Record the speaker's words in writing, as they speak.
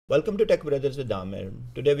Welcome to TechBrothersit.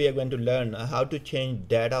 Today we are going to learn how to change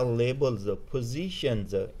data labels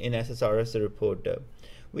positions in SSRS report.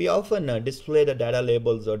 We often display the data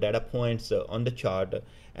labels or data points on the chart,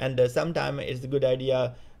 and sometimes it's a good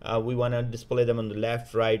idea we want to display them on the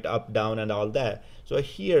left, right, up, down, and all that. So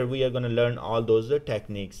here we are going to learn all those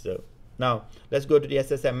techniques. Now let's go to the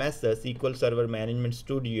SSMS SQL Server Management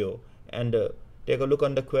Studio and take a look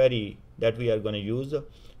on the query that we are going to use.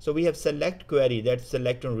 So we have select query, that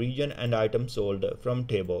select on region and item sold from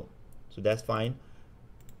table. So that's fine.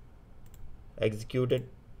 Execute it.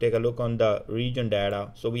 Take a look on the region data.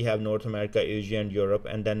 So we have North America, Asia, and Europe,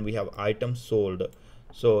 and then we have items sold.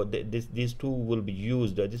 So these two will be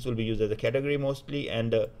used. This will be used as a category mostly,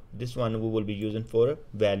 and this one we will be using for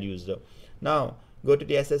values. Now go to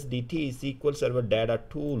the SSDT SQL Server Data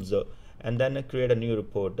Tools and then create a new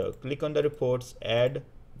report. Click on the reports, add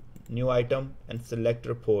new item and select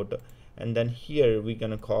report, and then here we're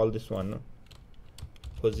gonna call this one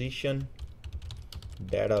position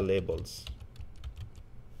data labels.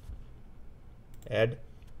 Add.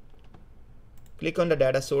 Click on the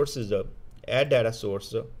data sources, add data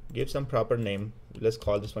source, give some proper name. Let's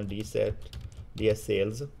call this one DSet, DS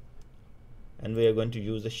sales, and we are going to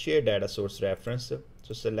use the shared data source reference.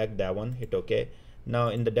 So select that one, hit OK. Now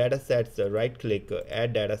in the data sets, right click,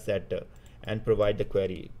 add data set, and provide the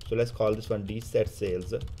query. So let's call this one DSet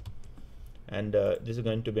sales, and this is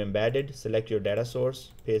going to be embedded. Select your data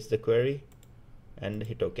source, paste the query, and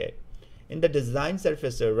hit OK. In the design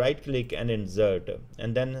surface, right click and insert,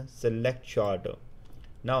 and then select chart.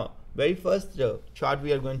 Now very first chart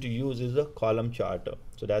we are going to use is a column chart.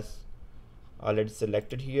 So that's already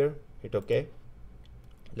selected here, hit OK.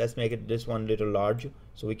 Let's make it this one little large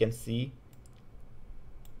so we can see,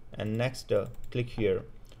 and next click here.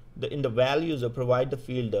 In the values, provide the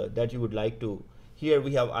field that you would like to. Here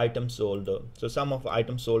we have items sold, so some of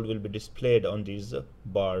items sold will be displayed on these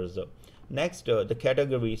bars. Next, the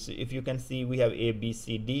categories. If you can see, we have A, B,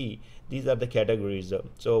 C, D. These are the categories.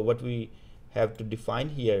 So what we have to define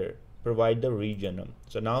here, provide the region.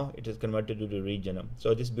 So now it is converted to the region.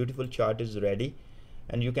 So this beautiful chart is ready,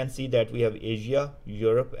 and you can see that we have Asia,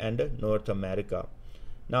 Europe, and North America.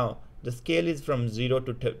 Now the scale is from 0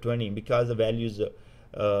 to 20 because the values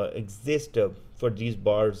exist for these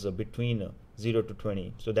bars between 0 to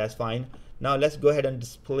 20. So that's fine. Now let's go ahead and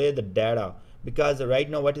display the data, because right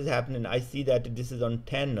now what is happening, I see that this is on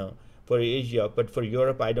 10 for Asia, but for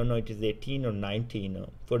Europe I don't know it is 18 or 19.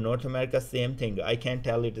 For North America same thing, I can't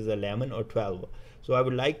tell it is 11 or 12. So I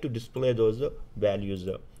would like to display those values.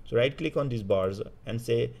 So right click on these bars and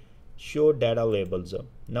say show data labels.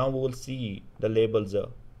 Now we will see the labels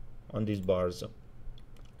on these bars,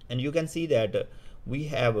 and you can see that we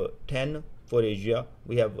have 10 for Asia,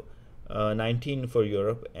 we have 19 for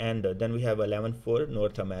Europe, and then we have 11 for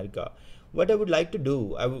North America. What I would like to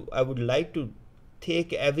do, I would like to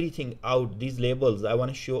take everything out, these labels I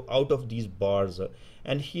want to show out of these bars,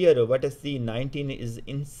 and here what I see 19 is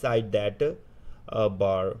inside that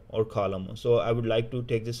bar or column. So I would like to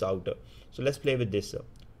take this out. So let's play with this.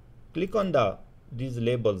 Click on these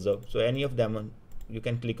labels, so any of them you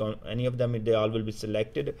can click on any of them, they all will be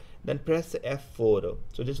selected. Then press F4.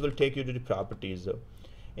 So this will take you to the properties.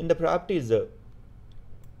 In the properties,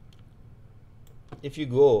 if you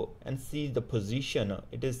go and see the position,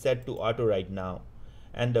 it is set to auto right now,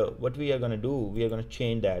 and what we are going to do, we are going to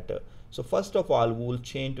change that. So first of all we will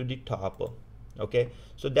change to the top. Okay,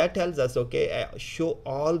 so that tells us, okay, show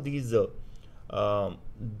all these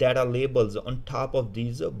data labels on top of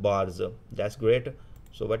these bars. That's great.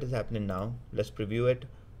 So what is happening now? Let's preview it.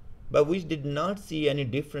 But we did not see any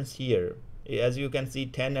difference here. As you can see,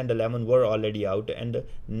 10 and 11 were already out, and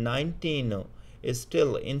 19 is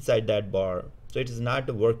still inside that bar. So it is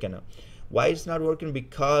not working. Why it's not working?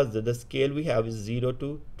 Because the scale we have is 0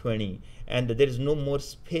 to 20, and there is no more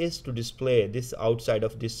space to display this outside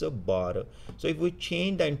of this bar. So if we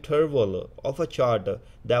change the interval of a chart,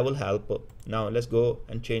 that will help. Now let's go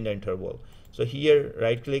and change the interval. So here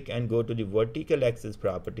right click and go to the vertical axis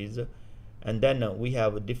properties, and then we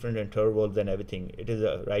have different intervals and everything. It is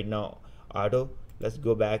right now auto. Let's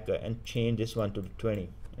go back and change this one to 20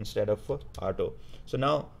 instead of auto. So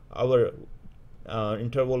now our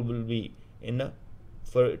interval will be in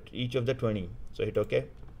for each of the 20. So hit OK.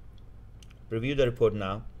 Preview the report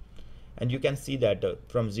now, and you can see that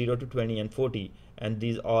from 0 to 20 and 40, and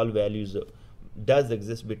these all values does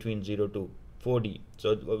exist between 0 to 40.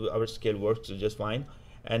 So our scale works just fine.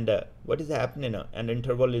 And what is happening, and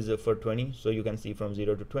interval is for 20, so you can see from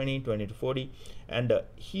 0 to 20, 20 to 40, and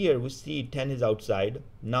here we see 10 is outside.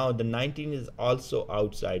 Now the 19 is also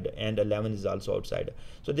outside and 11 is also outside.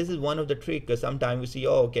 So this is one of the tricks. Sometimes we see,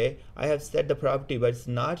 oh okay, I have set the property but it's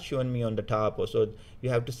not showing me on the top, so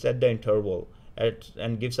you have to set the interval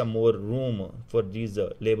and give some more room for these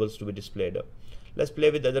labels to be displayed. Let's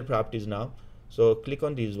play with other properties now. So click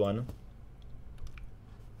on this one,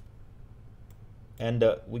 and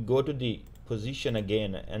we go to the position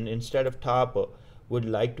again, and instead of top would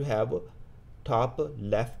like to have top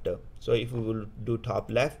left. So if we will do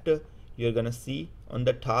top left, you're gonna see on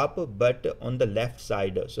the top but on the left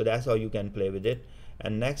side. So that's how you can play with it.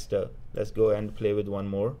 And next let's go and play with one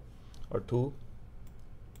more or two,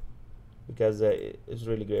 because it's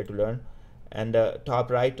really great to learn. And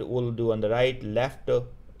top right will do on the right, left,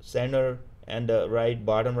 center, and right,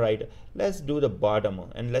 bottom right. Let's do the bottom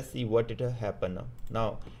and let's see what it happen.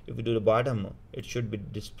 Now if we do the bottom, it should be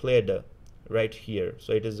displayed right here.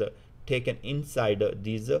 So it is taken inside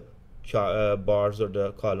these bars or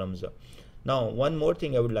the columns. Now one more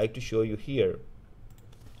thing I would like to show you here.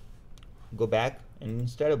 Go back, and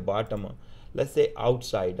instead of bottom, let's say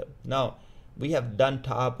outside. Now we have done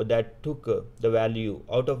top, that took the value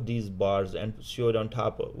out of these bars and showed on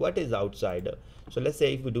top. What is outside? So let's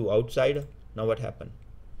say if we do outside, now what happened?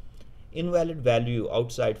 Invalid value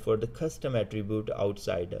outside for the custom attribute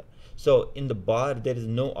outside. So in the bar there is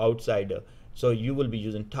no outside, so you will be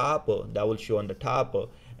using top, that will show on the top.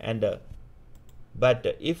 And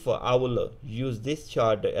but if I will use this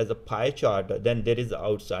chart as a pie chart, then there is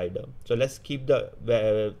outside. So let's keep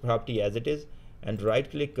the property as it is and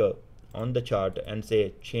right click on the chart and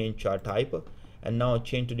say change chart type, and now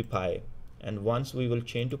change to the pie. And once we will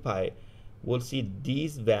change to pie, we'll see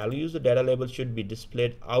these values, the data label should be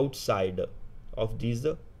displayed outside of these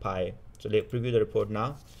pie. So let's preview the report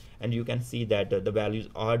now, and you can see that the values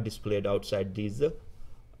are displayed outside these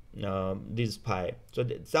pie. So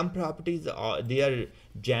some properties are, they are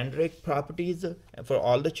generic properties for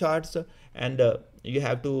all the charts, and you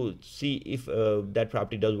have to see if that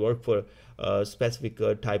property does work for a specific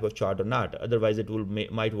type of chart or not. Otherwise it will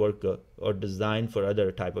might work or design for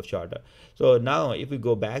other type of chart. So now if we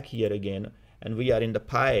go back here again and we are in the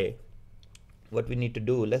pie, what we need to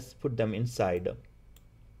do, let's put them inside.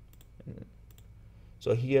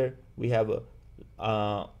 So here we have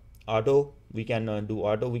auto, we can do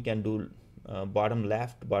auto, we can do bottom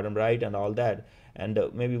left, bottom right, and all that. And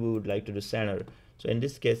maybe we would like to do center. So in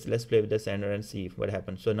this case, let's play with the center and see what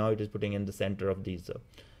happens. So now it is putting in the center of these.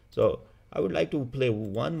 So I would like to play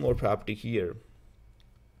one more property here.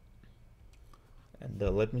 And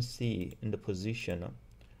let me see in the position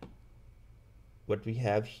what we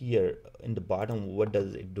have here in the bottom. What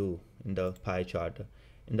does it do in the pie chart?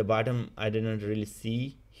 In the bottom I didn't really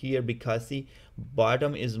see here, because see,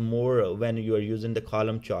 bottom is more when you are using the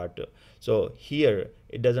column chart. So here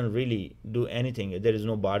it doesn't really do anything. There is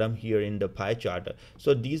no bottom here in the pie chart.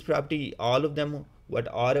 So these property, all of them what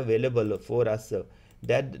are available for us,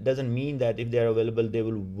 that doesn't mean that if they are available they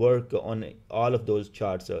will work on all of those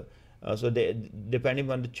charts. So they, depending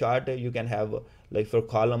on the chart, you can have like for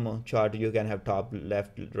column chart you can have top,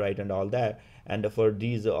 left, right, and all that. And for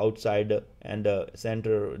these outside and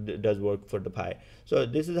center does work for the pie. So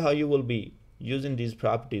this is how you will be using these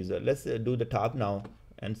properties. Let's do the top now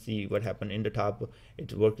and see what happened. In the top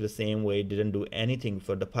it worked the same way, it didn't do anything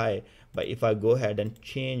for the pie. But if I go ahead and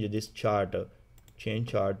change this chart, change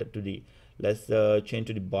chart to the, let's change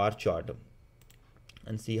to the bar chart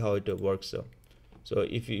and see how it works. So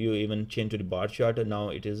if you even change to the bar chart, now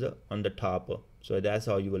it is on the top. So that's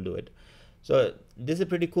how you will do it. So this is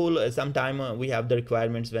pretty cool. Sometimes we have the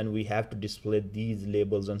requirements when we have to display these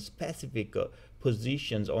labels on specific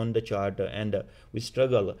positions on the chart, and we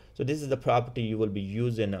struggle. So this is the property you will be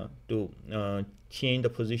using to change the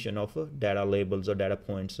position of data labels or data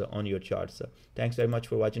points on your charts. Thanks very much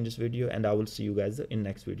for watching this video, and I will see you guys in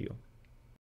next video.